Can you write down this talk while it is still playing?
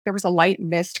there was a light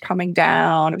mist coming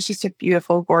down. It was just a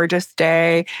beautiful, gorgeous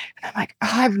day. And I'm like, "Oh,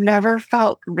 I've never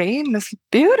felt rain this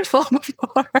beautiful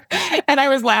before." And I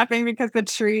was laughing because the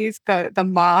trees, the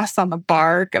moss on the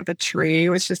bark of the tree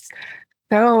was just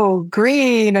so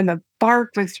green, and the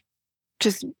bark was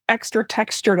just extra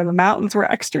textured, and the mountains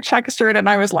were extra textured. And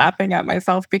I was laughing at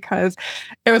myself because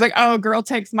it was like, oh, girl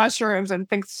takes mushrooms and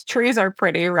thinks trees are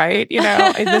pretty, right?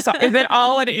 Is it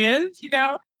all it is?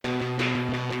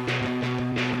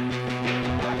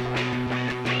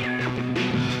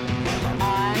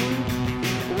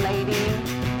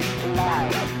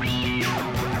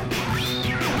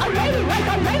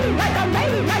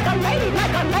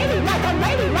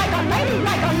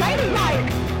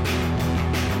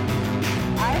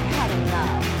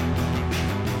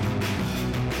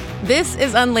 This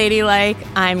is Unladylike.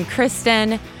 I'm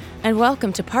Kristen, and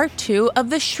welcome to part 2 of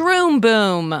the Shroom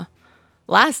Boom.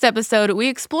 Last episode, we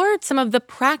explored some of the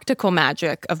practical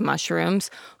magic of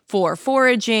mushrooms for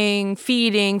foraging,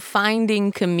 feeding,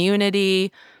 finding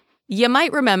community. You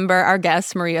might remember our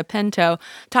guest, Maria Pinto,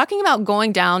 talking about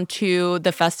going down to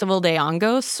the Festival de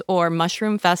Hongos, or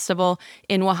Mushroom Festival,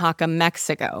 in Oaxaca,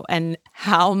 Mexico, and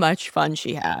how much fun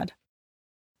she had.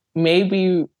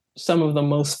 Maybe some of the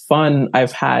most fun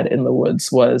I've had in the woods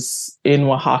was in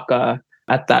Oaxaca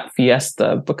at that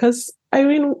fiesta, because I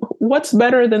mean, what's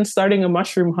better than starting a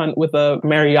mushroom hunt with a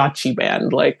mariachi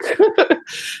band? Like,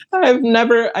 I've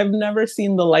never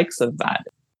seen the likes of that.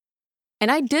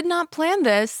 And I did not plan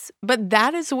this, but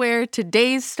that is where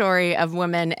today's story of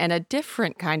women and a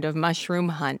different kind of mushroom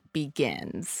hunt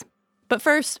begins. But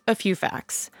first, a few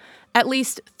facts. At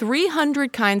least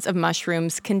 300 kinds of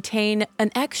mushrooms contain an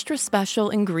extra special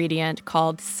ingredient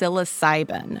called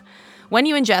psilocybin. When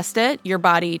you ingest it, your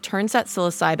body turns that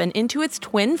psilocybin into its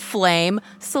twin flame,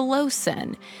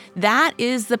 psilocin. That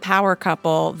is the power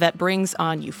couple that brings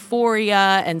on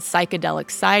euphoria and psychedelic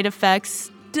side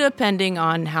effects, depending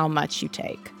on how much you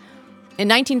take. In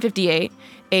 1958,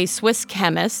 a Swiss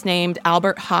chemist named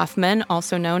Albert Hofmann,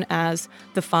 also known as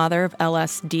the father of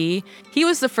LSD, he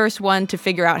was the first one to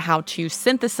figure out how to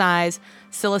synthesize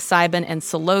psilocybin and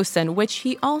psilocin, which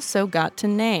he also got to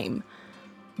name.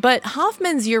 But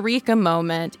Hofmann's eureka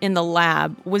moment in the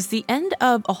lab was the end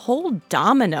of a whole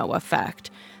domino effect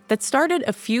that started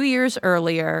a few years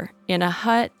earlier in a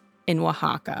hut in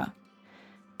Oaxaca.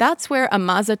 That's where a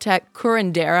Mazatec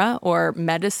curandera, or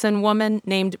medicine woman,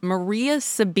 named Maria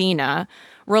Sabina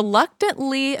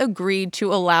reluctantly agreed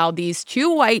to allow these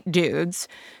two white dudes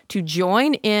to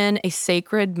join in a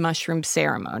sacred mushroom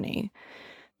ceremony.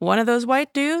 One of those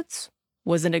white dudes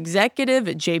was an executive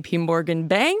at JP Morgan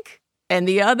Bank, and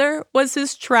the other was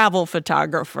his travel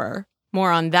photographer.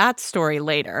 More on that story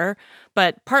later,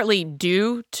 but partly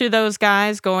due to those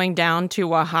guys going down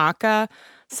to Oaxaca,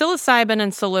 psilocybin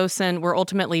and psilocin were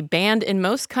ultimately banned in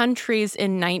most countries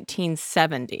in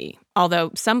 1970,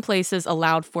 although some places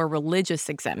allowed for religious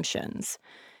exemptions.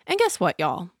 And guess what,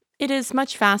 y'all? It is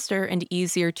much faster and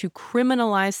easier to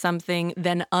criminalize something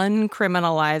than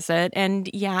uncriminalize it. And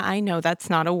yeah, I know that's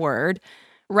not a word.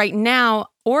 Right now,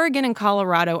 Oregon and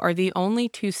Colorado are the only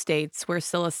two states where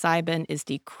psilocybin is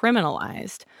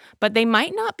decriminalized. But they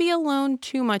might not be alone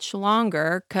too much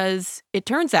longer, because it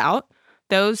turns out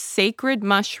those sacred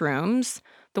mushrooms,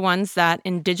 the ones that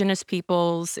indigenous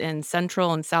peoples in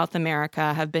Central and South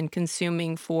America have been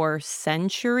consuming for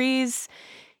centuries,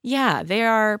 yeah, they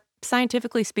are,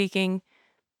 scientifically speaking,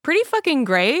 pretty fucking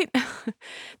great.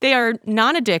 They are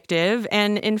non-addictive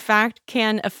and, in fact,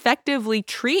 can effectively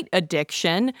treat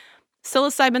addiction.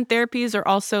 Psilocybin therapies are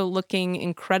also looking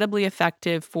incredibly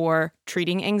effective for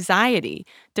treating anxiety,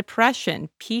 depression,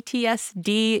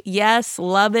 PTSD. Yes,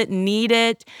 love it, need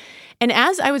it. And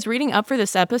as I was reading up for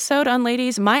this episode on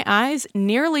Ladies, my eyes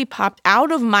nearly popped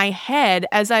out of my head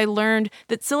as I learned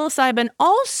that psilocybin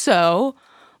also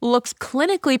looks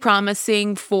clinically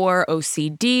promising for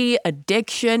OCD,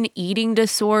 addiction, eating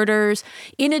disorders,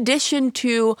 in addition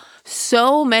to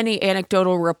so many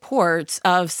anecdotal reports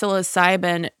of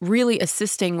psilocybin really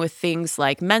assisting with things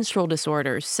like menstrual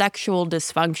disorders, sexual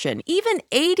dysfunction, even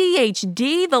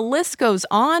ADHD, the list goes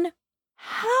on.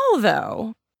 How,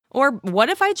 though? Or what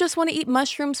if I just want to eat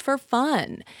mushrooms for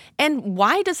fun? And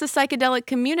why does the psychedelic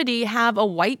community have a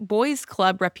white boys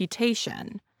club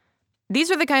reputation? These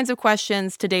are the kinds of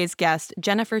questions today's guest,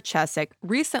 Jennifer Chesick,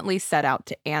 recently set out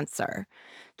to answer.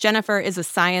 Jennifer is a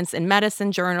science and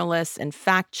medicine journalist and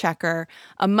fact checker,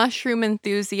 a mushroom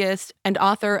enthusiast, and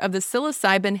author of the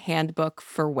Psilocybin Handbook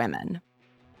for Women.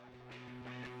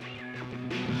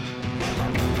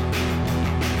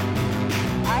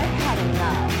 I've had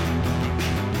enough.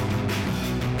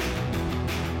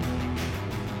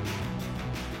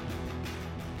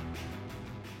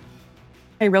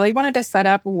 I really wanted to set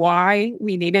up why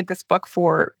we needed this book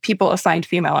for people assigned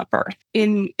female at birth.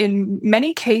 In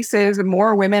many cases,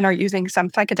 more women are using some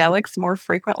psychedelics more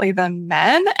frequently than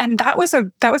men, and that was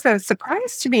a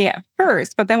surprise to me at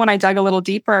first. But then when I dug a little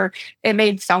deeper, it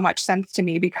made so much sense to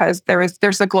me because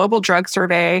there's a global drug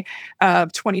survey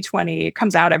of 2020. It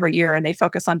comes out every year, and they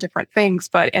focus on different things.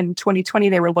 But in 2020,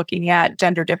 they were looking at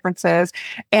gender differences,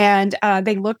 and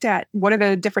they looked at what are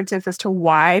the differences as to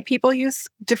why people use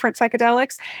different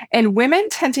psychedelics. And women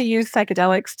tend to use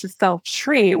psychedelics to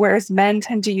self-treat, whereas men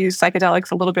tend to use psychedelics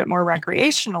a little bit more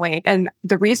recreationally. And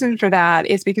the reason for that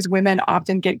is because women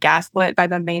often get gaslit by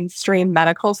the mainstream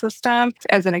medical system.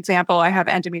 As an example, I have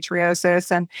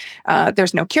endometriosis, and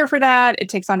there's no cure for that. It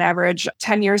takes on average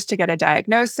 10 years to get a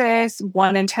diagnosis.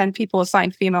 1 in 10 people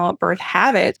assigned female at birth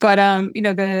have it. But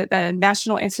the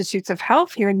National Institutes of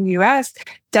Health here in the US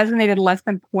designated less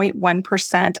than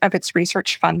 0.1% of its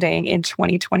research funding in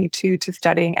 2022 to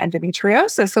studying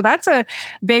endometriosis. So that's a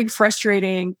big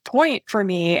frustrating point for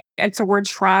me. And so we're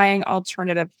trying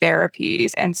alternative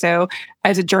therapies. And so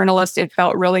as a journalist, it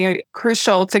felt really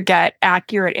crucial to get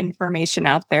accurate information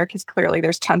out there because clearly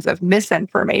there's tons of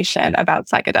misinformation about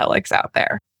psychedelics out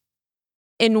there.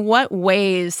 In what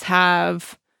ways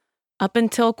have, up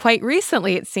until quite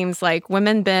recently, it seems like,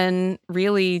 women been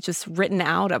really just written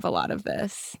out of a lot of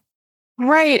this?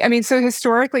 Right. I mean, so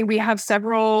historically, we have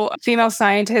several female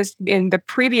scientists in the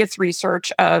previous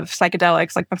research of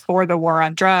psychedelics, like before the war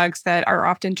on drugs, that are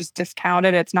often just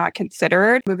discounted. It's not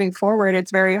considered. Moving forward,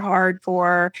 it's very hard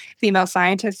for female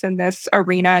scientists in this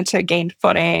arena to gain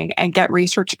footing and get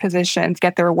research positions,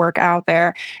 get their work out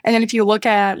there. And then if you look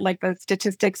at like the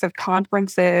statistics of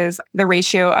conferences, the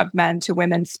ratio of men to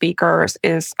women speakers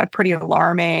is pretty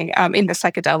alarming in the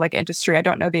psychedelic industry. I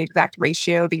don't know the exact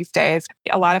ratio these days.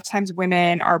 A lot of times women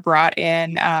are brought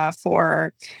in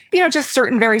for, just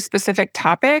certain very specific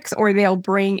topics, or they'll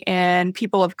bring in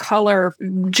people of color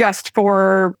just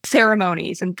for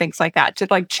ceremonies and things like that to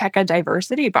like check a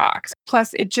diversity box.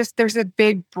 Plus, there's a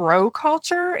big bro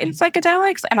culture in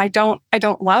psychedelics, and I don't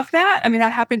love that. I mean,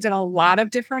 that happens in a lot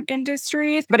of different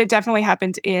industries, but it definitely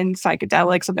happens in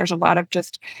psychedelics, and there's a lot of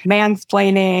just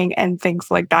mansplaining and things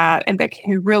like that, and that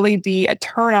can really be a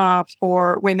turnoff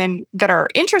for women that are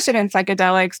interested in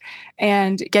psychedelics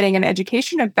and getting an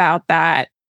education about that.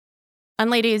 And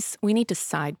ladies, we need to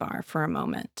sidebar for a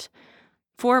moment.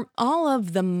 For all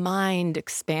of the mind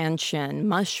expansion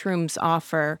mushrooms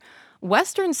offer,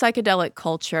 Western psychedelic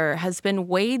culture has been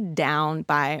weighed down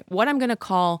by what I'm going to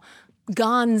call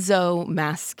gonzo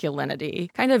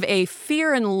masculinity, kind of a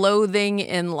fear and loathing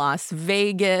in Las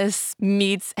Vegas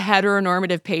meets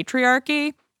heteronormative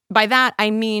patriarchy. By that,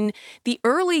 I mean the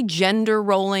early gender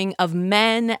rolling of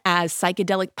men as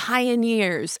psychedelic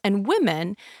pioneers and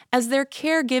women as their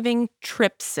caregiving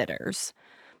trip sitters.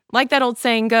 Like that old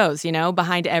saying goes,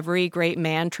 behind every great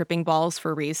man tripping balls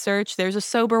for research, there's a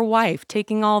sober wife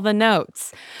taking all the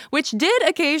notes, which did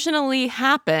occasionally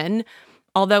happen.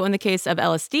 Although in the case of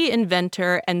LSD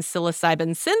inventor and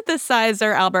psilocybin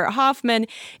synthesizer Albert Hofmann,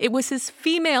 it was his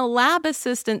female lab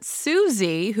assistant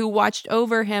Susie who watched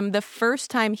over him the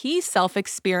first time he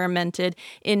self-experimented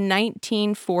in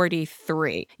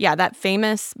 1943. Yeah, that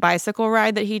famous bicycle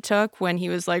ride that he took when he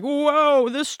was like, whoa,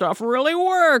 this stuff really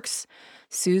works.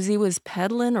 Susie was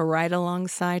pedaling right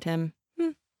alongside him.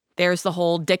 There's the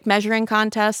whole dick measuring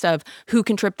contest of who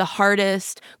can trip the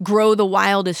hardest, grow the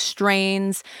wildest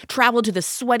strains, travel to the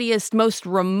sweatiest, most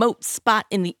remote spot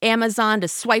in the Amazon to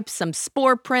swipe some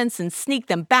spore prints and sneak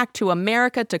them back to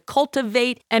America to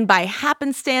cultivate, and by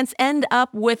happenstance end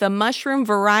up with a mushroom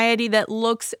variety that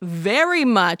looks very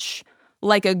much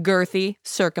like a girthy,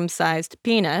 circumcised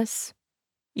penis.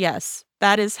 Yes,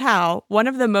 that is how one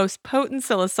of the most potent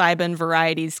psilocybin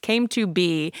varieties came to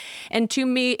be. And to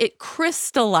me, it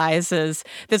crystallizes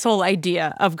this whole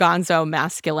idea of gonzo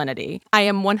masculinity. I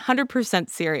am 100%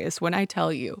 serious when I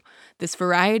tell you this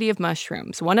variety of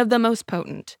mushrooms, one of the most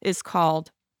potent, is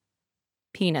called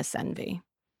penis envy.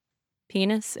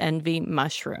 Penis envy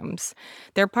mushrooms.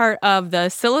 They're part of the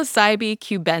Psilocybe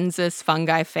cubensis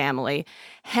fungi family,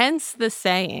 hence the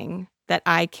saying that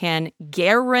I can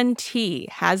guarantee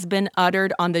has been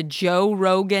uttered on the Joe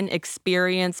Rogan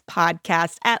Experience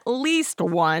podcast at least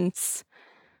once.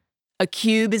 A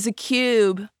cube is a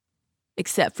cube,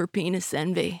 except for penis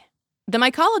envy. The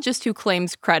mycologist who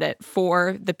claims credit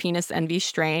for the penis envy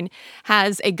strain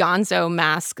has a gonzo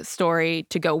mask story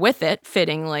to go with it,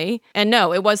 fittingly. And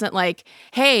no, it wasn't like,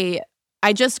 hey,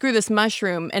 I just grew this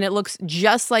mushroom and it looks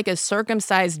just like a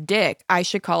circumcised dick. I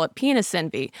should call it penis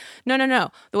envy. No.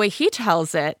 The way he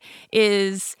tells it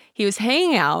is he was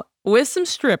hanging out with some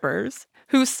strippers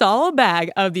who saw a bag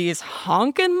of these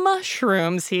honkin'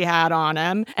 mushrooms he had on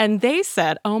him, and they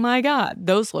said, oh my God,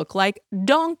 those look like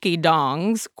donkey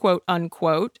dongs, quote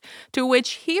unquote, to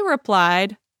which he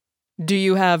replied, do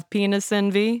you have penis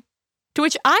envy? To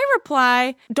which I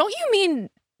reply, don't you mean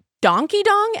donkey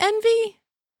dong envy?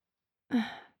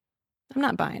 I'm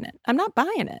not buying it. I'm not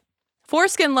buying it.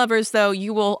 Foreskin lovers, though,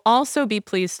 you will also be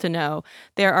pleased to know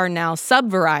there are now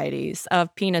sub-varieties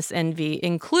of penis envy,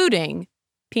 including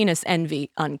penis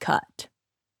envy uncut.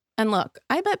 And look,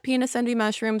 I bet penis envy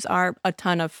mushrooms are a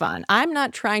ton of fun. I'm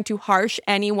not trying to harsh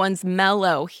anyone's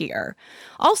mellow here.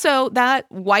 Also, that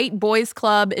white boys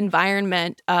club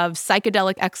environment of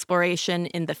psychedelic exploration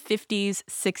in the 50s,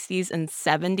 60s, and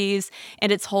 70s,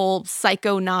 and its whole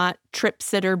psychonaut,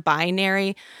 trip-sitter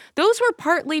binary, those were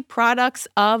partly products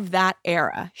of that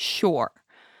era, sure.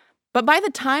 But by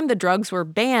the time the drugs were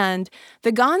banned,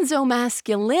 the gonzo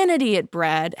masculinity it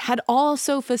bred had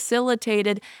also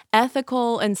facilitated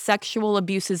ethical and sexual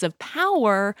abuses of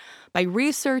power by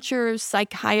researchers,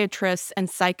 psychiatrists, and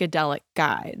psychedelic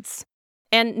guides.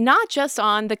 And not just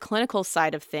on the clinical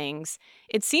side of things,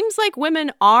 it seems like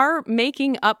women are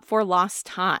making up for lost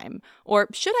time, or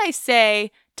should I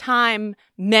say, time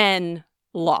men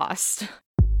lost.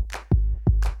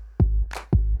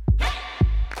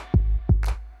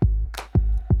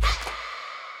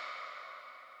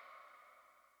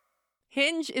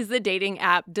 Hinge is the dating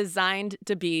app designed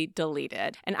to be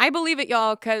deleted. And I believe it,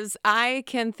 y'all, because I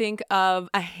can think of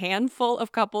a handful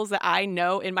of couples that I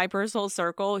know in my personal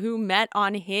circle who met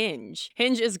on Hinge.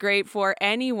 Hinge is great for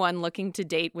anyone looking to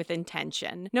date with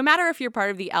intention. No matter if you're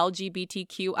part of the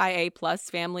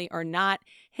LGBTQIA+ family or not,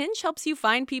 Hinge helps you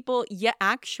find people you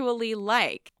actually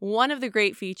like. One of the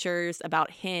great features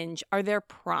about Hinge are their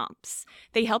prompts.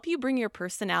 They help you bring your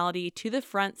personality to the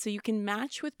front so you can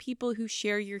match with people who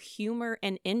share your humor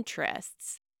and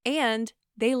interests. And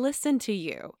they listen to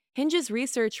you. Hinge's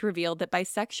research revealed that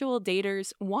bisexual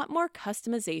daters want more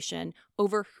customization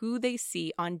over who they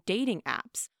see on dating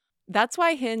apps. That's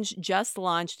why Hinge just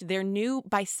launched their new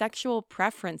bisexual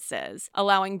preferences,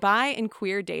 allowing bi and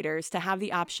queer daters to have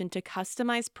the option to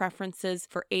customize preferences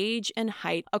for age and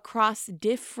height across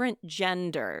different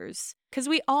genders. Because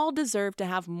we all deserve to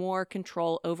have more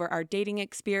control over our dating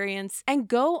experience and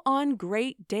go on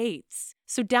great dates.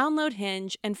 So download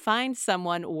Hinge and find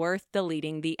someone worth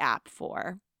deleting the app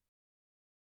for.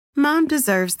 Mom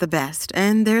deserves the best,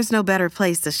 and there's no better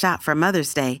place to shop for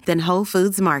Mother's Day than Whole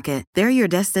Foods Market. They're your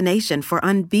destination for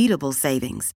unbeatable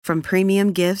savings, from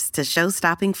premium gifts to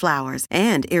show-stopping flowers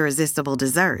and irresistible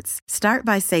desserts. Start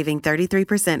by saving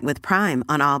 33% with Prime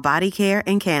on all body care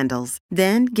and candles.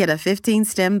 Then get a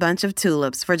 15-stem bunch of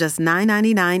tulips for just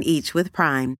 $9.99 each with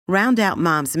Prime. Round out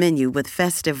Mom's menu with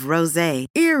festive rosé,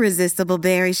 irresistible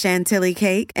berry chantilly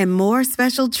cake, and more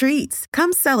special treats.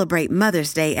 Come celebrate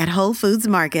Mother's Day at Whole Foods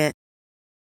Market.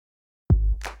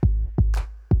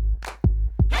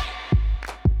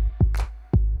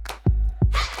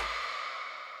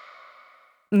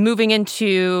 Moving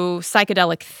into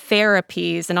psychedelic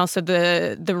therapies and also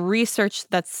the research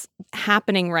that's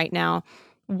happening right now,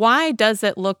 why does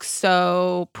it look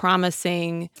so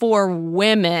promising for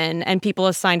women and people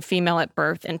assigned female at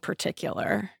birth in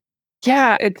particular?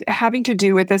 Yeah, it's having to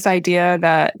do with this idea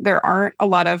that there aren't a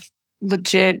lot of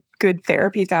legit good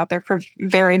therapies out there for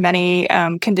very many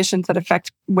conditions that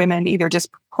affect women either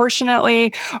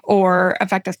disproportionately or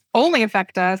affect us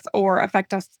or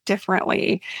affect us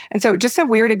differently. And so just a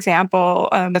weird example,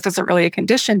 this isn't really a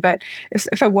condition, but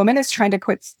if a woman is trying to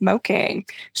quit smoking,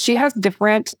 she has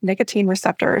different nicotine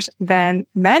receptors than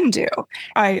men do.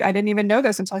 I didn't even know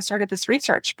this until I started this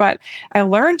research, but I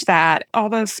learned that all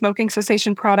the smoking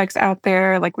cessation products out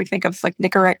there, like we think of like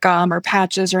Nicorette gum or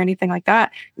patches or anything like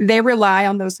that, they rely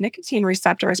on those nicotine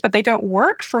receptors, but they don't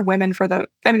work for women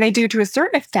they do to a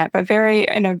certain extent, but very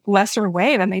in a lesser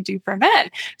way than they do for men.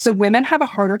 So women have a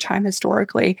harder time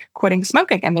historically quitting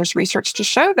smoking, and there's research to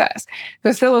show this. So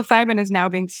psilocybin is now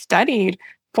being studied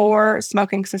for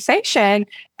smoking cessation,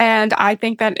 and I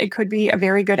think that it could be a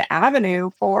very good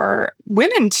avenue for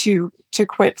women to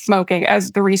quit smoking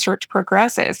as the research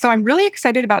progresses. So I'm really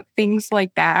excited about things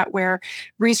like that, where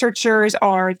researchers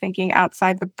are thinking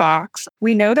outside the box.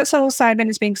 We know that psilocybin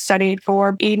is being studied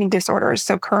for eating disorders.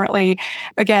 So currently,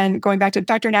 again, going back to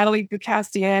Dr. Natalie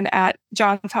Bukastian at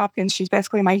Johns Hopkins, she's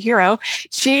basically my hero.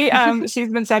 She's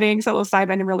been studying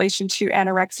psilocybin in relation to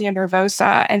anorexia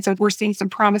nervosa. And so we're seeing some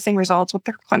promising results with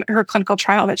her clinical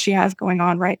trial that she has going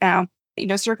on right now.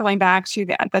 circling back to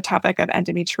the topic of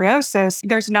endometriosis,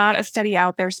 there's not a study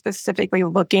out there specifically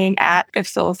looking at if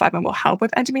psilocybin will help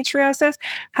with endometriosis.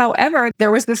 However,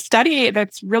 there was this study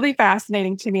that's really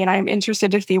fascinating to me, and I'm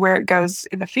interested to see where it goes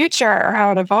in the future or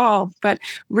how it evolves. But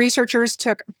researchers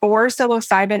took 4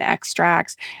 psilocybin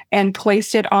extracts and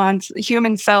placed it on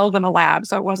human cells in a lab,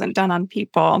 so it wasn't done on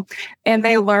people. And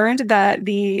they learned that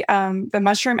the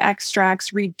mushroom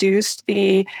extracts reduced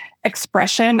the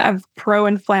expression of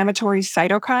pro-inflammatory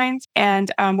cytokines.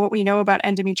 And what we know about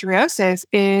endometriosis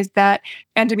is that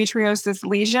endometriosis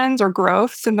lesions or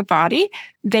growths in the body,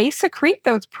 they secrete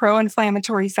those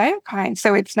pro-inflammatory cytokines.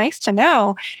 So it's nice to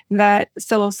know that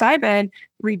psilocybin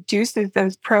reduces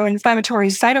those pro-inflammatory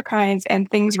cytokines and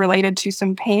things related to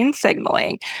some pain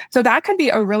signaling. So that could be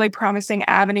a really promising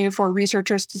avenue for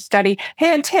researchers to study.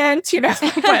 Hint, hint,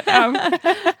 But,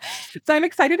 so I'm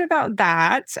excited about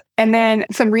that. And then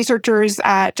some researchers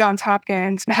at Johns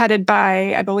Hopkins, headed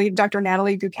by, I believe, Dr.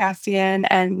 Natalie Gukassian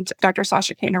and Dr.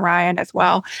 Sasha K. Narayan as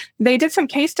well. They did some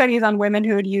case studies on women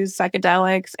who had used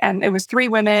psychedelics, and it was 3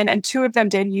 women, and 2 of them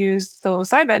did use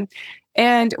psilocybin.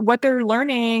 And what they're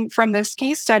learning from this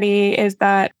case study is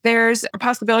that there's a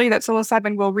possibility that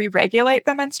psilocybin will re-regulate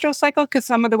the menstrual cycle, because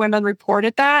some of the women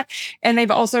reported that. And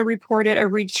they've also reported a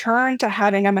return to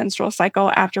having a menstrual cycle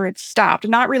after it's stopped,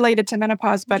 not related to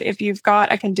menopause, but if you've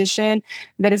got a condition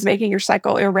that is making your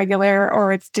cycle irregular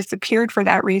or it's disappeared for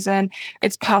that reason,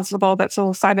 it's possible that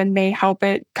psilocybin may help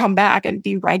it come back and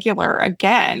be regular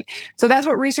again. So that's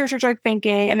what researchers are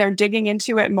thinking, and they're digging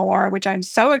into it more, which I'm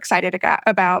so excited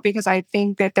about, because I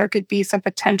think that there could be some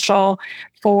potential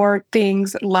for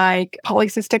things like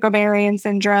polycystic ovarian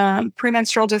syndrome,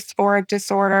 premenstrual dysphoric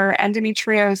disorder,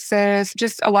 endometriosis,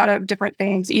 just a lot of different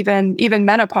things, even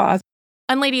menopause.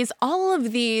 And ladies, all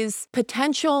of these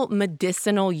potential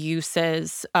medicinal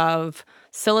uses of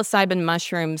psilocybin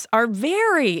mushrooms are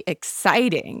very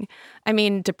exciting. I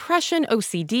mean, depression,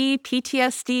 OCD,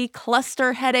 PTSD,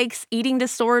 cluster headaches, eating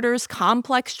disorders,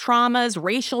 complex traumas,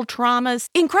 racial traumas,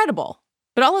 incredible.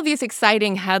 But all of these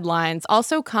exciting headlines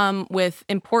also come with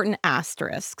important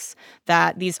asterisks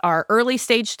that these are early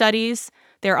stage studies.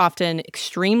 They're often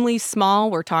extremely small.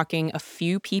 We're talking a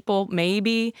few people,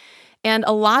 maybe. And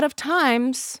a lot of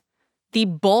times, the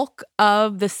bulk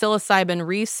of the psilocybin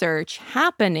research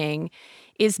happening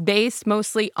is based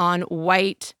mostly on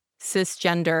white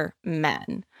cisgender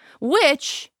men,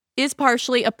 which is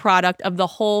partially a product of the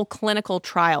whole clinical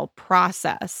trial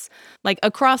process. Like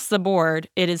across the board,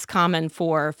 it is common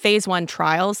for phase 1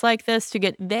 trials like this to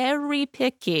get very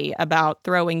picky about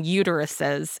throwing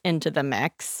uteruses into the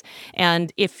mix.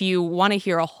 And if you want to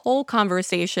hear a whole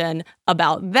conversation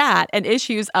about that and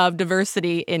issues of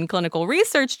diversity in clinical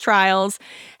research trials,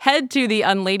 head to the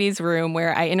Unladies Room,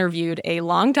 where I interviewed a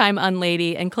longtime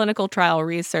Unlady and clinical trial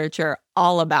researcher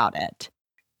all about it.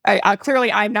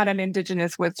 Clearly, I'm not an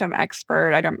Indigenous wisdom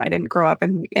expert. I didn't grow up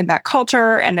in that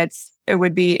culture, and it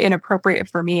would be inappropriate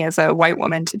for me as a white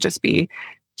woman to just be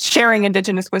sharing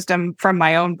Indigenous wisdom from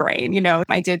my own brain.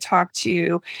 I did talk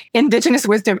to Indigenous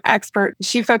wisdom expert.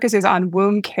 She focuses on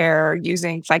womb care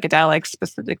using psychedelics,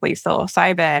 specifically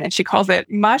psilocybin, and she calls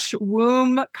it mush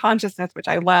womb consciousness, which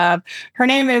I love. Her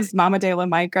name is Mama De La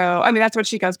Maiko. I mean, that's what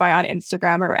she goes by on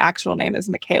Instagram. Her actual name is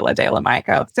Michaela De La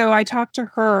Maiko. So I talked to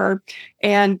her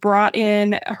and brought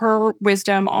in her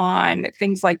wisdom on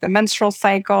things like the menstrual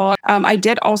cycle. I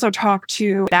did also talk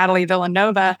to Natalie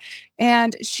Villanova,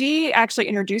 and she actually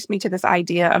introduced me to this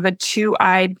idea of a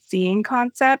 2-eyed seeing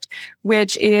concept,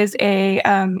 which is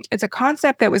it's a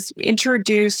concept that was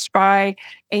introduced by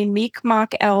a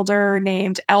Mi'kmaq elder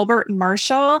named Albert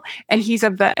Marshall, and he's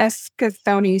of the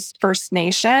Eskasoni First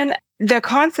Nation. The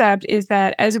concept is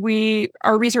that as we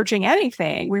are researching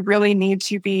anything, we really need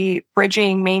to be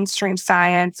bridging mainstream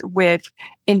science with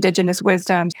Indigenous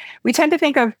wisdom. We tend to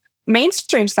think of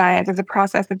mainstream science as a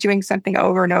process of doing something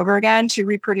over and over again to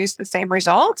reproduce the same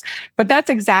results. But that's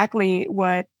exactly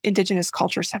what Indigenous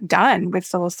cultures have done with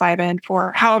psilocybin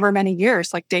for however many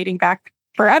years, like dating back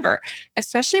forever,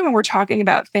 especially when we're talking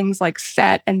about things like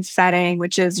set and setting,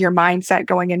 which is your mindset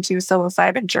going into a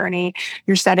psilocybin journey.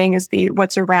 Your setting is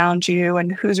what's around you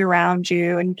and who's around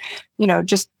you, and,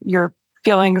 just your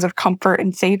feelings of comfort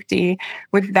and safety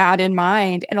with that in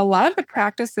mind. And a lot of the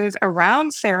practices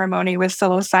around ceremony with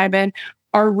psilocybin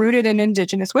are rooted in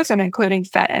Indigenous wisdom, including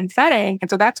set and setting. And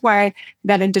so that's why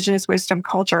that Indigenous wisdom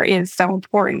culture is so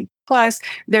important. Plus,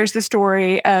 there's the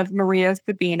story of Maria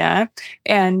Sabina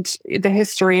and the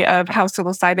history of how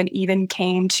psilocybin even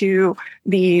came to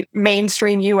the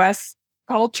mainstream U.S.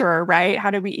 culture, right? How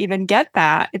did we even get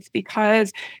that? It's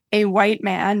because a white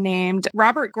man named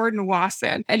Robert Gordon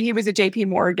Wasson, and he was a JP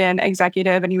Morgan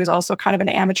executive, and he was also kind of an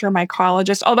amateur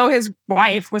mycologist, although his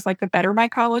wife was like the better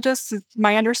mycologist, is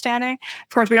my understanding. Of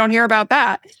course, we don't hear about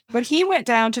that. But he went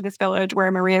down to this village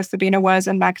where Maria Sabina was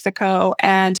in Mexico,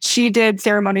 and she did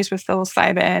ceremonies with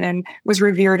psilocybin and was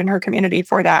revered in her community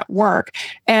for that work.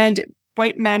 And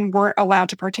white men weren't allowed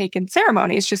to partake in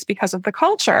ceremonies just because of the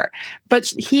culture. But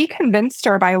he convinced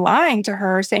her by lying to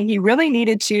her, saying he really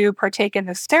needed to partake in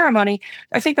this ceremony.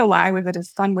 I think the lie was that his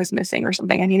son was missing or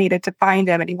something, and he needed to find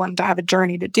him, and he wanted to have a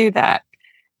journey to do that.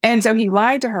 And so he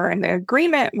lied to her. And the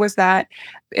agreement was that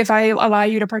if I allow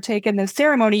you to partake in this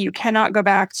ceremony, you cannot go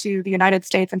back to the United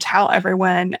States and tell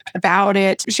everyone about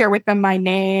it, share with them my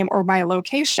name or my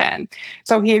location.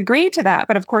 So he agreed to that.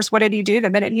 But of course, what did he do? The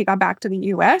minute he got back to the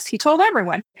US, he told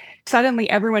everyone. Suddenly,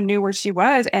 everyone knew where she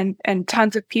was, and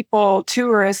tons of people,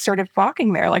 tourists, started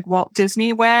flocking there. Like Walt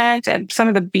Disney went, and some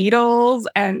of the Beatles,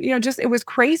 and just it was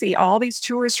crazy. All these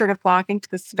tourists started flocking to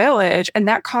this village, and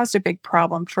that caused a big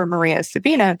problem for Maria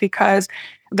Sabina because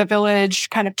the village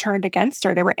kind of turned against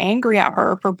her. They were angry at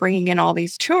her for bringing in all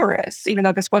these tourists, even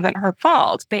though this wasn't her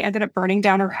fault. They ended up burning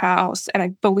down her house. And I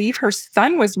believe her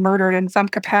son was murdered in some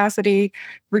capacity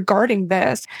regarding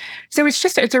this. So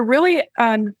it's a really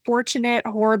unfortunate,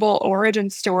 horrible origin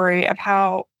story of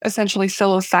how essentially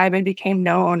psilocybin became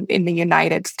known in the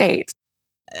United States.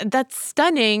 That's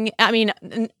stunning. I mean,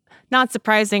 not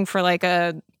surprising for like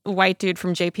a white dude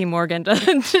from JP Morgan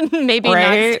to maybe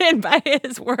not stand by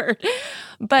his word.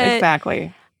 But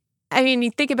exactly. I mean,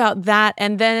 you think about that,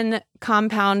 and then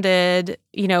compounded,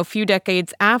 a few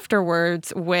decades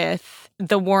afterwards with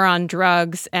the war on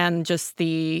drugs and just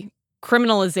the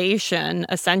criminalization,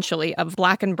 essentially, of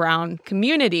Black and brown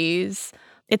communities.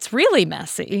 It's really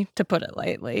messy, to put it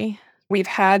lightly. We've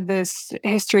had this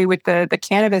history with the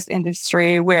cannabis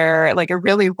industry where like it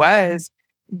really was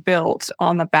built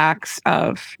on the backs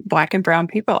of Black and brown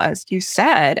people, as you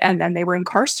said, and then they were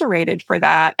incarcerated for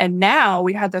that. And now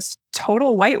we had this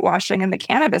total whitewashing in the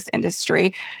cannabis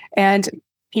industry, and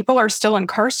people are still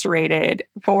incarcerated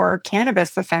for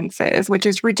cannabis offenses, which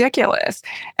is ridiculous.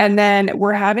 And then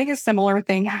we're having a similar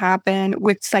thing happen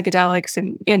with psychedelics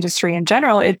and industry in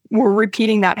general. We're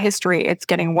repeating that history. It's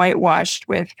getting whitewashed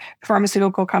with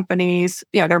pharmaceutical companies.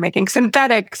 They're making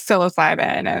synthetic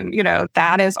psilocybin, and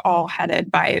that is all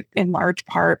headed in large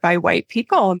part by white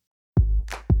people.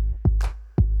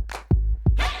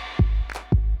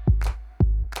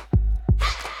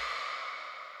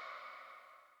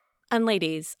 And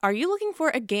ladies, are you looking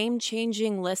for a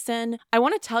game-changing listen? I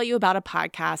want to tell you about a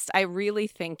podcast I really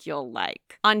think you'll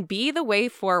like. On Be the Way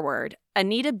Forward,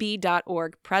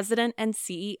 AnitaB.org President and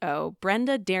CEO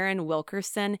Brenda Darren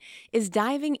Wilkerson is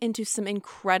diving into some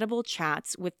incredible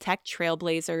chats with tech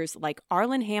trailblazers like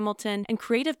Arlen Hamilton and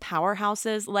creative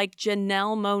powerhouses like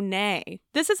Janelle Monáe.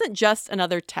 This isn't just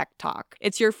another tech talk.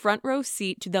 It's your front row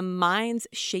seat to the minds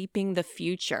shaping the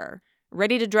future.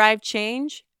 Ready to drive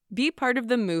change? Be part of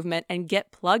the movement and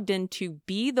get plugged into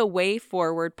Be the Way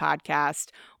Forward podcast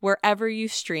wherever you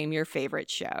stream your favorite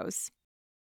shows.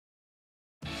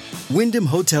 Wyndham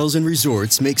Hotels and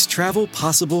Resorts makes travel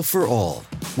possible for all.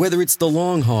 Whether it's the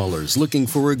long haulers looking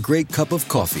for a great cup of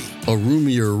coffee, a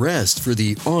roomier rest for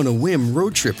the on-a-whim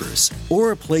road trippers,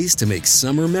 or a place to make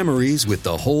summer memories with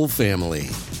the whole family.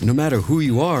 No matter who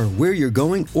you are, where you're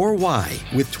going, or why,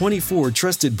 with 24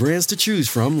 trusted brands to choose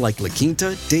from like La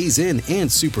Quinta, Days Inn,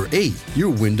 and Super 8,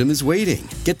 your Wyndham is waiting.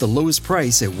 Get the lowest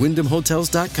price at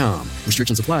wyndhamhotels.com.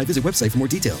 Restrictions apply. Visit website for more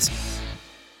details.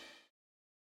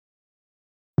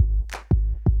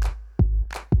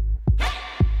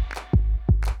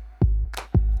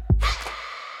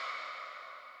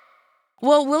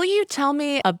 Well, will you tell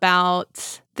me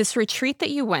about this retreat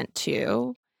that you went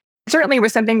to? Certainly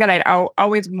was something that I'd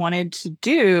always wanted to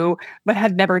do, but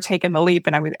had never taken the leap.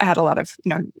 And I had a lot of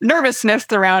nervousness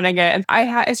surrounding it. And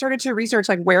I started to research,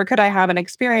 like, where could I have an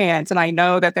experience? And I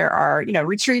know that there are,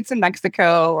 retreats in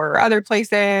Mexico or other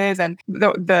places. And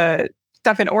the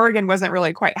stuff in Oregon wasn't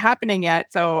really quite happening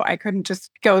yet. So I couldn't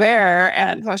just go there.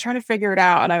 And so I was trying to figure it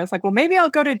out. And I was like, well, maybe I'll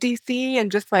go to DC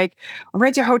and just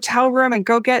rent a hotel room and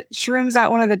go get shrooms at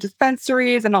one of the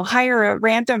dispensaries, and I'll hire a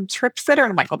random trip sitter.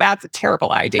 And I'm like, well, that's a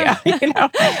terrible idea.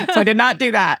 So I did not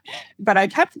do that. But I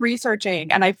kept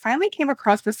researching, and I finally came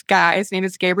across this guy. His name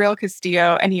is Gabriel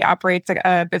Castillo, and he operates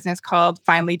a business called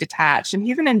Finally Detached. And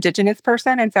he's an Indigenous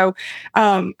person. And so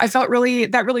I felt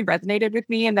that really resonated with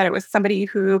me, and that it was somebody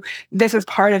who this is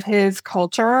part of his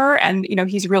culture. And,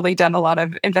 he's really done a lot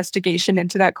of investigation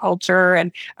into that culture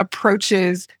and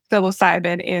approaches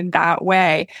psilocybin in that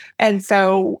way. And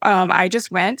so I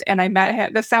just went and I met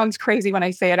him. This sounds crazy when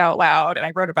I say it out loud, and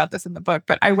I wrote about this in the book,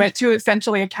 but I went to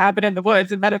essentially a cabin in the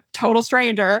woods and met a total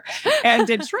stranger and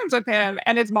did shrooms with him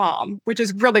and his mom, which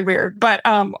is really weird, but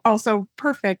also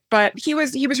perfect. But he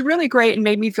was really great and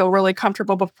made me feel really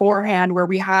comfortable beforehand, where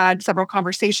we had several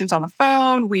conversations on the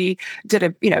phone. We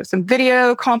did some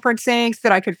video conferencing so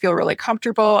that I could feel really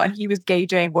comfortable. And he was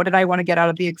gauging, what did I want to get out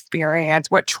of the experience?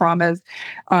 What traumas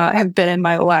have been in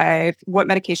my life? What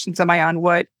medications am I on?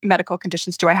 What medical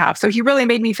conditions do I have? So he really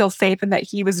made me feel safe, and that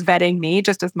he was vetting me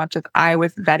just as much as I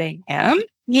was vetting him.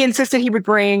 He insisted he would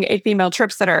bring a female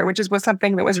trip sitter, which was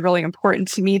something that was really important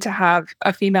to me, to have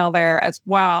a female there as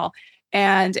well.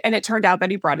 And it turned out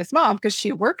that he brought his mom because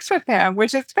she works with him,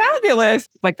 which is fabulous.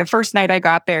 Like the first night I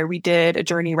got there, we did a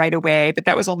journey right away, but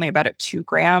that was only about a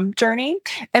 2-gram journey.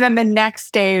 And then the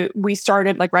next day we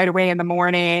started like right away in the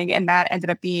morning, and that ended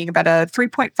up being about a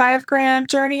 3.5-gram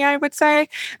journey, I would say.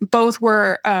 Both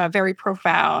were very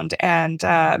profound and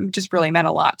just really meant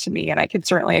a lot to me. And I can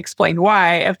certainly explain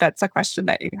why if that's a question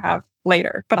that you have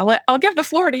later. But I'll give the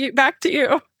floor back to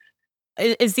you.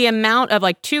 Is the amount of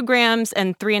like 2 grams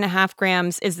and 3.5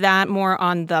 grams, is that more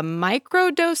on the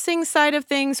micro dosing side of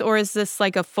things, or is this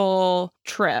like a full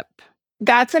trip?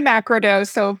 That's a macro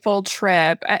dose, so full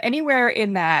trip. Anywhere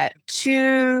in that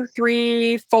 2,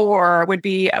 3, 4 would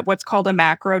be what's called a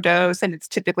macro dose, and it's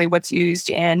typically what's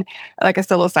used in like a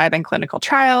psilocybin clinical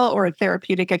trial or a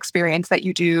therapeutic experience that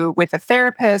you do with a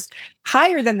therapist.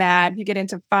 Higher than that, you get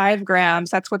into 5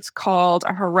 grams. That's what's called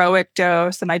a heroic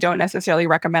dose, and I don't necessarily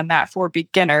recommend that for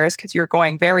beginners because you're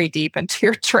going very deep into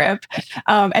your trip.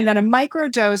 And then a micro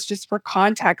dose, just for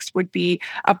context, would be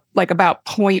like about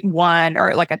 0.1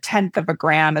 or like a tenth of a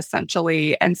gram,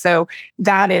 essentially. And so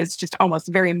that is just almost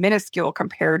very minuscule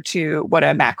compared to what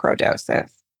a macro dose is.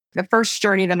 The first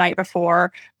journey the night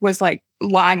before was like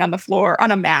lying on the floor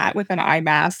on a mat with an eye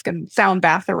mask and sound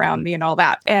bath around me and all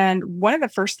that. And one of the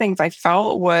first things I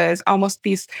felt was almost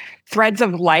these threads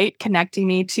of light connecting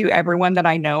me to everyone that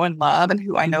I know and love, and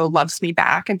who I know loves me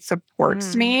back and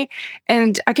supports me.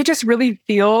 And I could just really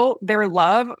feel their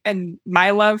love and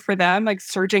my love for them, like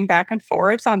surging back and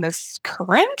forth on this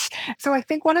current. So I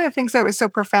think one of the things that was so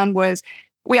profound was,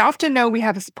 we often know we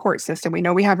have a support system. We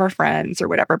know we have our friends or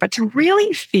whatever, but to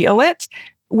really feel it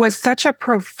was such a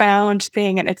profound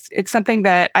thing. And it's something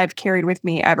that I've carried with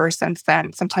me ever since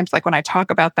then. Sometimes, like when I talk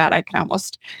about that, I can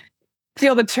almost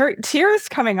feel the tears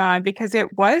coming on, because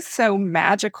it was so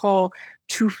magical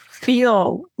to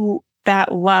feel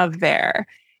that love there.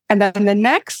 And then the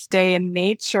next day in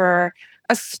nature,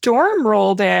 a storm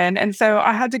rolled in. And so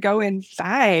I had to go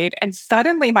inside, and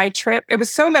suddenly my trip, it was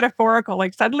so metaphorical,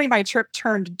 like suddenly my trip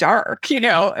turned dark,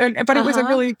 but it was a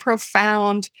really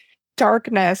profound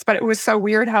darkness. But it was so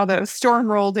weird how the storm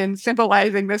rolled in,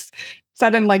 symbolizing this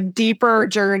sudden, like deeper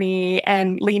journey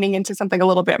and leaning into something a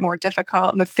little bit more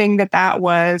difficult. And the thing that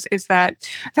was, is that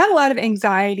I've had a lot of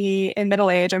anxiety in middle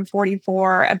age. I'm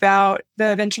 44, about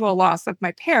the eventual loss of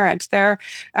my parents.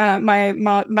 My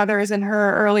mother is in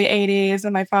her early 80s,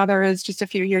 and my father is just a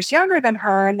few years younger than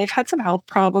her. And they've had some health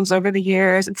problems over the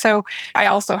years. And so I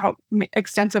also help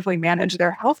extensively manage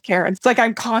their healthcare. It's like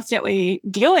I'm constantly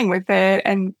dealing with it.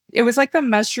 And it was like the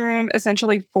mushroom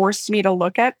essentially forced me to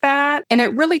look at that. And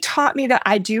it really taught me that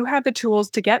I do have the tools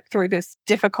to get through this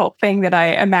difficult thing that I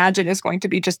imagine is going to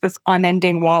be just this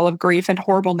unending wall of grief and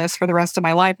horribleness for the rest of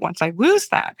my life once I lose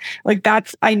that. Like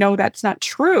I know that's not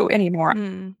true anymore.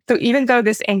 So even though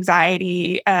this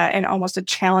anxiety and almost a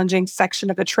challenging section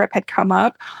of the trip had come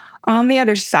up, on the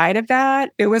other side of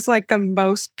that, it was like the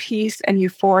most peace and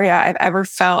euphoria I've ever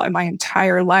felt in my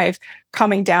entire life,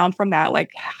 coming down from that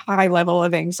like high level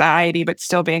of anxiety, but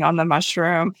still being on the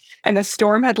mushroom. And the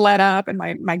storm had let up, and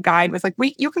my guide was like,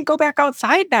 you can go back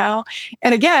outside now.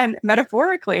 And again,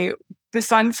 metaphorically, the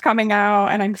sun's coming out,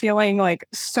 and I'm feeling like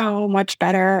so much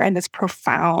better, and this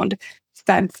profound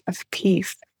sense of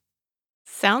peace.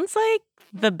 Sounds like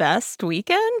the best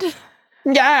weekend.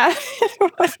 Yeah,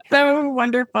 it was so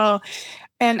wonderful.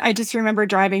 And I just remember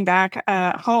driving back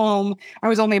home. I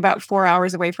was only about 4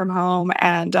 hours away from home,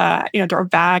 and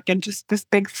drove back, and just this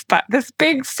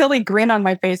big silly grin on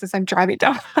my face as I'm driving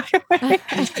down the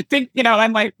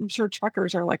highway. I'm sure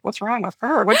truckers are like, "What's wrong with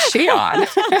her? What's she on?"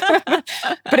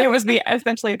 But it was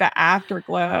essentially the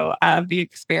afterglow of the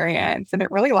experience, and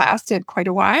it really lasted quite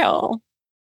a while.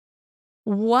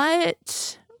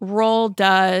 What role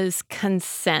does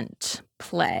consent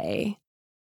play?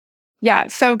 Yeah,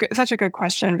 such a good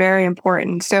question. Very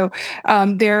important. So,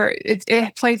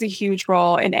 it plays a huge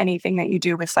role in anything that you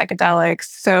do with psychedelics.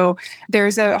 So,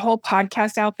 there's a whole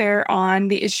podcast out there on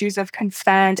the issues of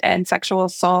consent and sexual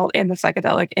assault in the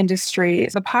psychedelic industry.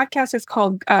 The podcast is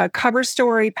called "Cover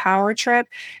Story Power Trip."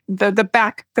 The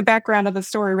background of the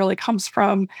story really comes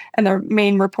from, and the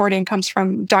main reporting comes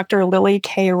from Dr. Lily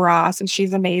K. Ross, and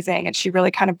she's amazing, and she really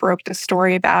kind of broke the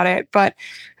story about it, but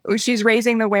she's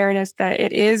raising the awareness that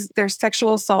there's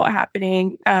sexual assault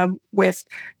happening with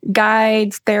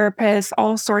guides, therapists,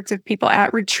 all sorts of people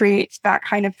at retreats, that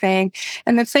kind of thing.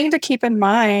 And the thing to keep in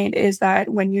mind is that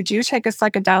when you do take a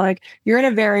psychedelic, you're in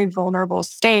a very vulnerable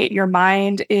state. Your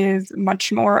mind is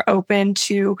much more open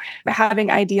to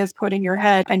having ideas put in your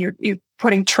head, and you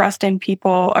putting trust in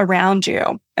people around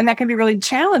you. And that can be really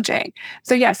challenging.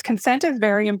 So yes, consent is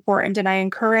very important. And I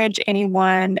encourage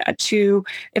anyone to,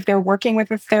 if they're working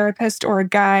with a therapist or a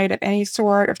guide of any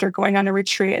sort, if they're going on a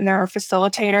retreat and there are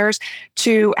facilitators,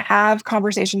 to have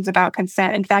conversations about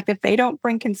consent. In fact, if they don't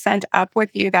bring consent up with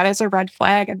you, that is a red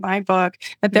flag in my book,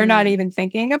 that they're not even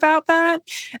thinking about that.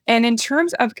 And in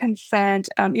terms of consent,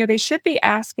 they should be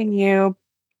asking you,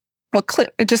 well,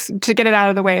 just to get it out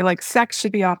of the way, like sex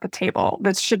should be off the table.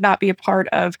 This should not be a part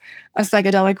of a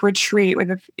psychedelic retreat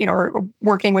or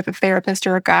working with a therapist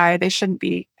or a guide. They shouldn't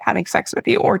be having sex with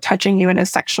you or touching you in a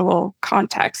sexual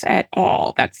context at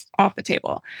all. That's off the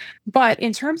table. But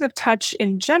in terms of touch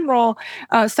in general,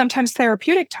 sometimes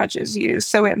therapeutic touch is used.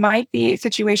 So it might be a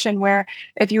situation where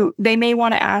they may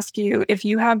want to ask you, if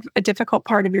you have a difficult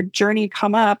part of your journey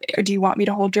come up, do you want me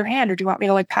to hold your hand, or do you want me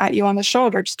to like pat you on the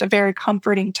shoulder? Just a very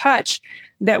comforting touch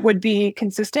that would be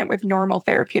consistent with normal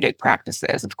therapeutic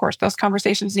practices. Of course, those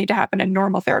conversations need to happen in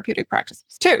normal therapeutic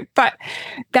practices too, but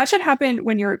that should happen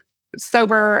when you're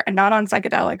sober and not on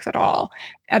psychedelics at all,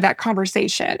 that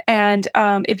conversation. And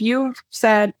if you've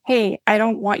said, hey, I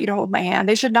don't want you to hold my hand,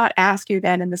 they should not ask you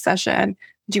then in the session,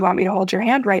 do you want me to hold your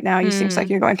hand right now? You seems like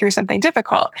you're going through something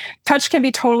difficult. Touch can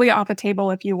be totally off the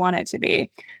table if you want it to be.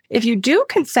 If you do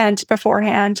consent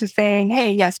beforehand to saying, hey,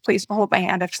 yes, please hold my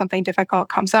hand if something difficult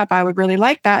comes up, I would really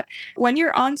like that. When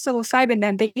you're on psilocybin,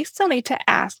 then they still need to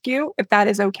ask you if that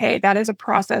is okay. That is a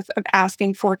process of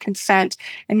asking for consent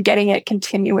and getting it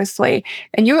continuously.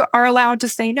 And you are allowed to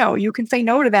say no. You can say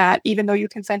no to that, even though you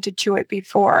consented to it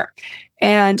before.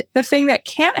 And the thing that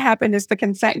can't happen is the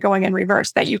consent going in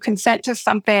reverse, that you consent to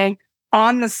something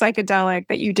on the psychedelic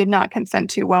that you did not consent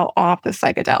to while off the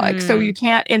psychedelic. So you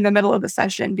can't in the middle of the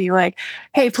session be like,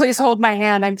 hey, please hold my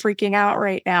hand. I'm freaking out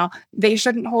right now. They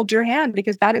shouldn't hold your hand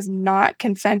because that is not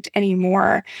consent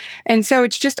anymore. And so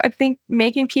it's just, I think,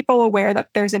 making people aware that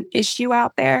there's an issue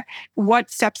out there.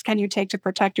 What steps can you take to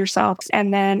protect yourself?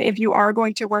 And then if you are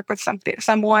going to work with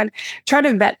someone, try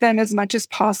to vet them as much as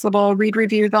possible, read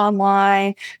reviews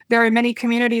online. There are many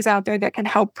communities out there that can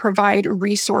help provide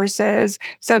resources.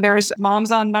 So there's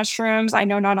Moms on Mushrooms. I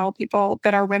know not all people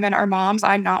that are women are moms.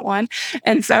 I'm not one.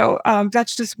 And so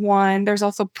that's just one. There's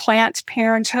also Plant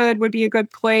Parenthood would be a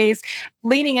good place.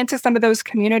 Leaning into some of those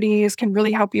communities can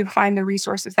really help you find the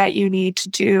resources that you need to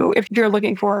do if you're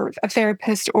looking for a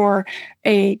therapist or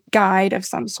a guide of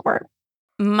some sort.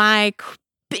 My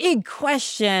big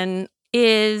question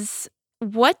is,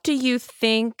 what do you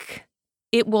think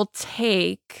it will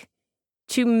take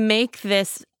to make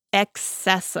this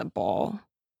accessible?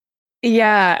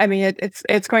 Yeah, I mean,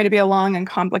 it's going to be a long and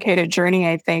complicated journey,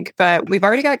 I think, but we've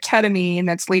already got ketamine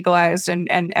that's legalized and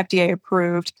FDA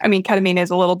approved. I mean, ketamine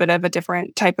is a little bit of a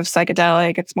different type of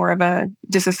psychedelic. It's more of a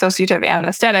disassociative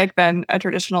anesthetic than a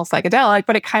traditional psychedelic,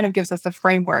 but it kind of gives us a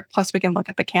framework. Plus, we can look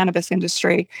at the cannabis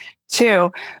industry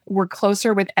too. We're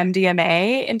closer with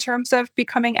MDMA in terms of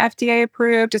becoming FDA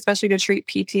approved, especially to treat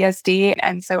PTSD.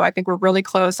 And so I think we're really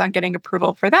close on getting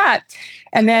approval for that.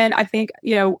 And then I think,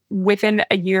 within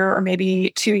a year or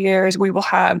maybe 2 years, we will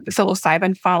have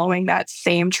psilocybin following that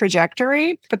same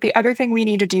trajectory. But the other thing we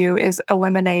need to do is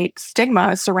eliminate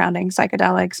stigma surrounding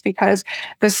psychedelics, because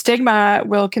the stigma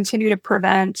will continue to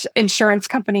prevent insurance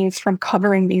companies from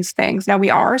covering these things. Now, we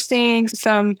are seeing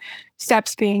some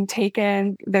steps being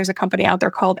taken. There's a company out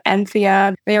there called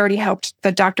Enthea. They already helped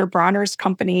the Dr. Bronner's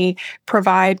company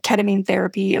provide ketamine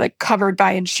therapy, like covered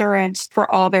by insurance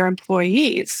for all their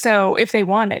employees. So if they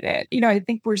wanted it, I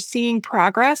think we're seeing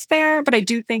progress there, but I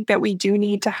do think that we do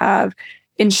need to have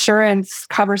insurance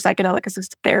cover psychedelic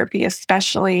assisted therapy,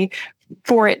 especially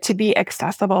for it to be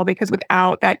accessible, because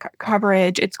without that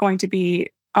coverage, it's going to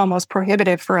be almost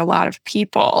prohibitive for a lot of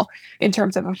people in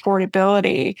terms of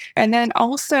affordability. And then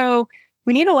also,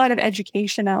 we need a lot of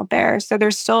education out there. So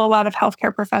there's still a lot of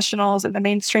healthcare professionals in the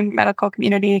mainstream medical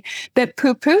community that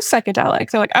poo-poo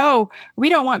psychedelics. They're like, oh, we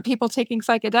don't want people taking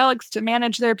psychedelics to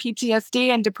manage their PTSD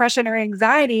and depression or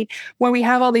anxiety when we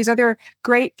have all these other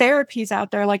great therapies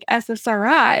out there like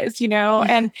SSRIs,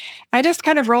 And I just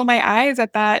kind of roll my eyes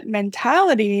at that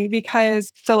mentality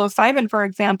because psilocybin, for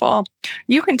example,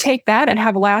 you can take that and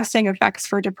have lasting effects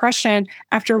for depression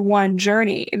after one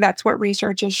journey. That's what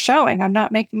research is showing. I'm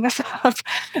not making this up.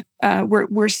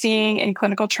 We're seeing in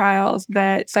clinical trials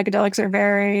that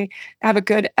psychedelics have a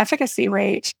good efficacy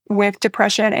rate with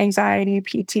depression, anxiety,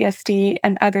 PTSD,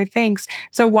 and other things.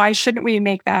 So why shouldn't we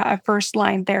make that a first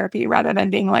line therapy rather than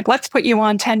being like, let's put you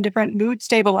on 10 different mood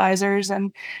stabilizers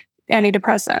and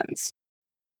antidepressants?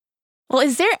 Well,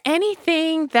 is there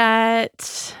anything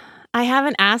that I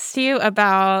haven't asked you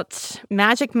about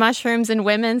magic mushrooms and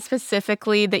women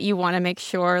specifically that you want to make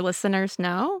sure listeners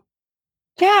know?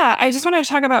 Yeah, I just want to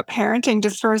talk about parenting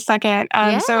just for a second.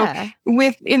 So Yeah.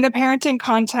 in the parenting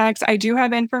context, I do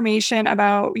have information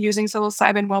about using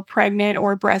psilocybin while pregnant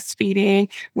or breastfeeding.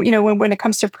 When it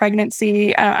comes to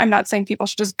pregnancy, I'm not saying people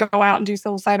should just go out and do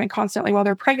psilocybin constantly while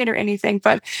they're pregnant or anything,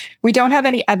 but we don't have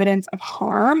any evidence of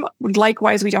harm.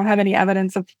 Likewise, we don't have any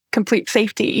evidence of complete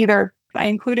safety either. I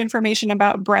include information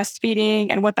about breastfeeding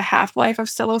and what the half-life of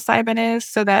psilocybin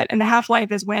is, and the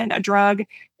half-life is when a drug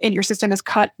in your system is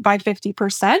cut by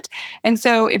 50%. And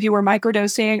so if you were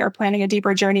microdosing or planning a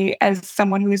deeper journey as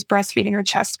someone who is breastfeeding or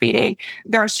chest feeding,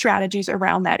 there are strategies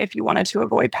around that if you wanted to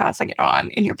avoid passing it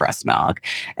on in your breast milk.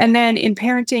 And then in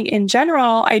parenting in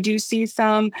general, I do see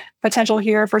some potential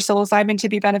here for psilocybin to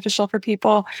be beneficial for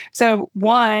people. So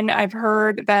one, I've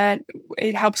heard that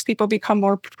it helps people become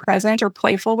more present or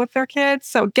playful with their kids.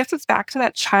 So it gets us back to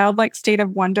that childlike state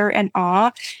of wonder and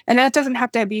awe. And that doesn't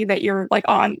have to be that you're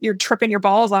you're tripping your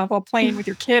balls off while playing with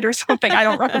your kid or something. I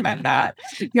don't recommend that.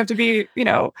 You have to be,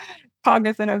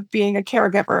 cognizant of being a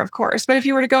caregiver, of course. But if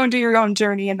you were to go and do your own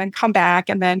journey and then come back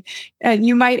and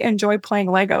you might enjoy playing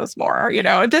Legos more,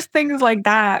 just things like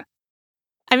that.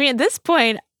 I mean, at this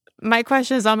point, my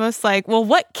question is almost like, well,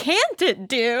 what can't it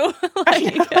do?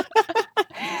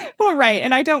 Well, right.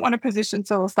 And I don't want to position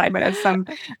psilocybin as some,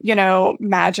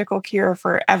 magical cure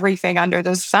for everything under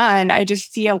the sun. I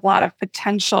just see a lot of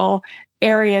potential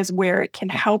areas where it can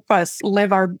help us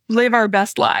live our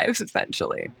best lives,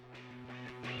 essentially.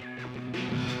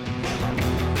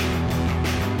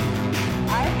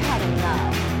 I've had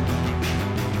enough.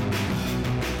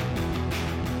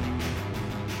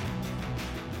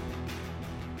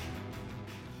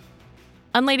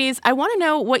 Ladies, I want to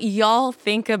know what y'all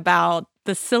think about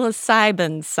the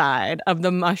psilocybin side of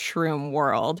the mushroom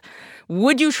world.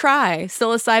 Would you try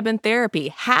psilocybin therapy?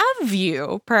 Have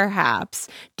you, perhaps?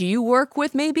 Do you work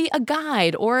with maybe a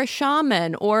guide or a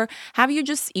shaman? Or have you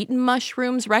just eaten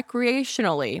mushrooms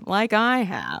recreationally, like I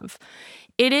have?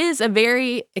 It is a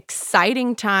very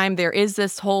exciting time. There is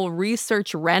this whole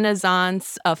research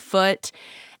renaissance afoot.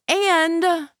 And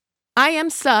I am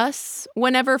sus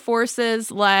whenever forces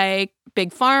like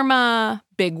big pharma,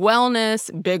 big wellness,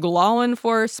 big law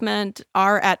enforcement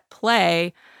are at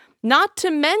play. Not to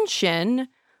mention,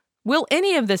 will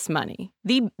any of this money,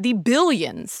 the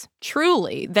billions,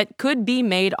 truly, that could be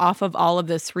made off of all of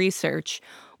this research,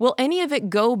 will any of it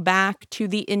go back to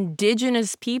the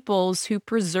indigenous peoples who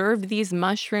preserved these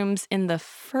mushrooms in the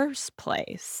first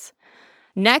place?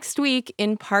 Next week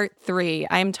in part 3,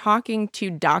 I'm talking to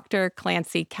Dr.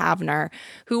 Clancy Kavner,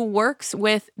 who works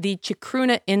with the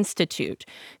Chacruna Institute,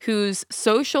 whose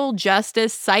social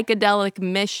justice psychedelic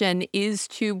mission is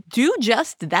to do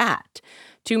just that,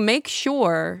 to make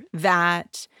sure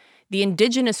that the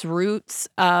indigenous roots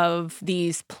of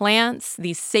these plants,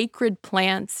 these sacred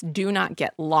plants, do not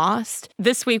get lost.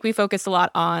 This week, we focus a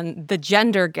lot on the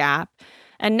gender gap.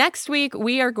 And next week,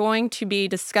 we are going to be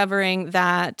discovering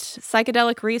that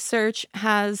psychedelic research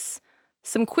has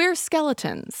some queer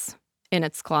skeletons in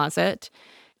its closet,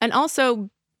 and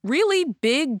also really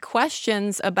big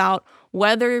questions about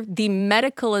whether the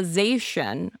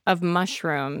medicalization of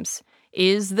mushrooms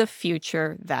is the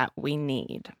future that we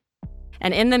need.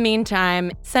 And in the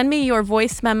meantime, send me your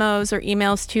voice memos or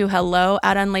emails to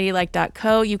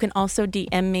hello@unladylike.co. You can also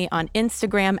DM me on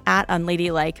Instagram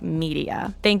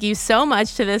 @unladylikemedia. Thank you so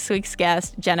much to this week's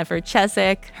guest, Jennifer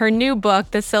Cheswick. Her new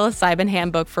book, The Psilocybin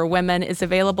Handbook for Women, is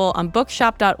available on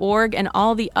bookshop.org and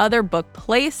all the other book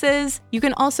places. You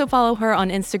can also follow her on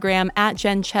Instagram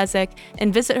 @JenCheswick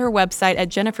and visit her website at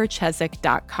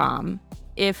jennifercheswick.com.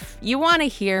 If you want to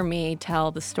hear me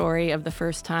tell the story of the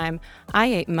first time I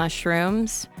ate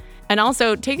mushrooms, And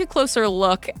also take a closer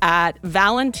look at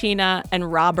Valentina and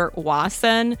Robert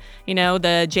Wasson,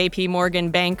 the JP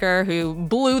Morgan banker who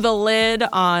blew the lid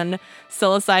on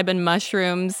psilocybin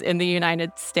mushrooms in the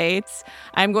United States.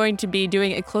 I'm going to be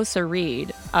doing a closer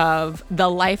read of the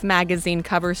Life magazine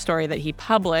cover story that he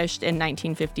published in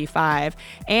 1955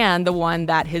 and the one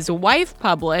that his wife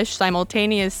published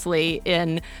simultaneously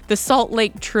in the Salt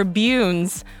Lake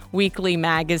Tribune's weekly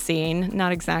magazine.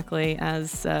 Not exactly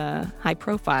as high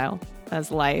profile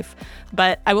as Life,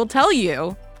 but I will tell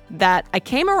you that I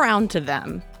came around to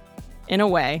them in a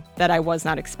way that I was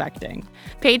not expecting.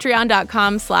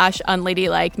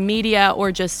 Patreon.com/unladylike media,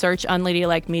 or just search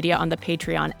Unladylike Media on the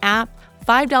Patreon app.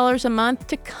 $5 a month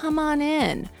to come on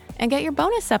in and get your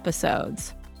bonus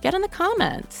episodes. Get in the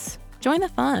comments. Join the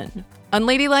fun.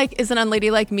 Unladylike is an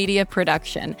Unladylike Media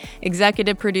production.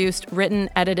 Executive produced, written,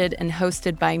 edited, and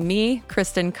hosted by me,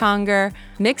 Kristen Conger.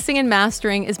 Mixing and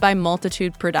mastering is by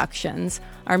Multitude Productions.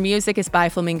 Our music is by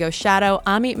Flamingo Shadow,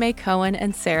 Amit May Cohen,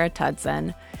 and Sarah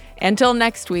Tudson. Until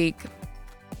next week,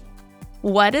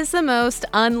 what is the most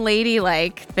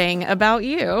unladylike thing about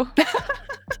you?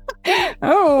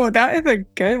 Oh, that is a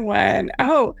good one.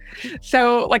 Oh,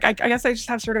 so I guess I just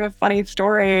have sort of a funny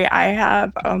story. I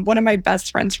have one of my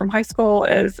best friends from high school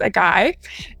is a guy,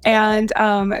 and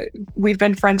we've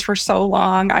been friends for so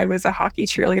long. I was a hockey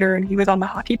cheerleader and he was on the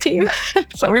hockey team.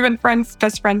 So we've been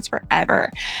best friends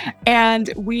forever. And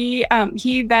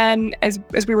he then, as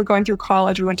we were going through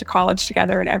college, we went to college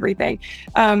together and everything.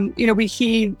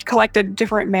 He collected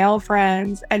different male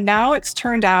friends, and now it's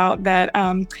turned out that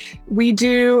we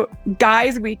do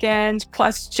guys weekend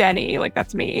plus Jenny,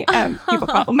 that's me.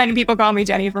 Many people call me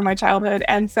Jenny from my childhood.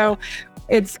 And so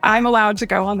I'm allowed to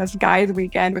go on this guys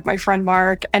weekend with my friend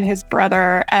Mark and his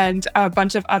brother and a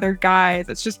bunch of other guys.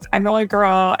 It's just, I'm the only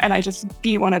girl and I just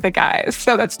be one of the guys.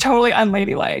 So that's totally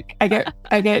unladylike.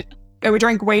 I would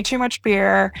drink way too much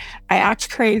beer. I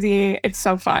act crazy. It's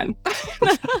so fun.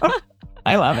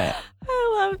 I love it.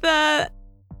 I love that.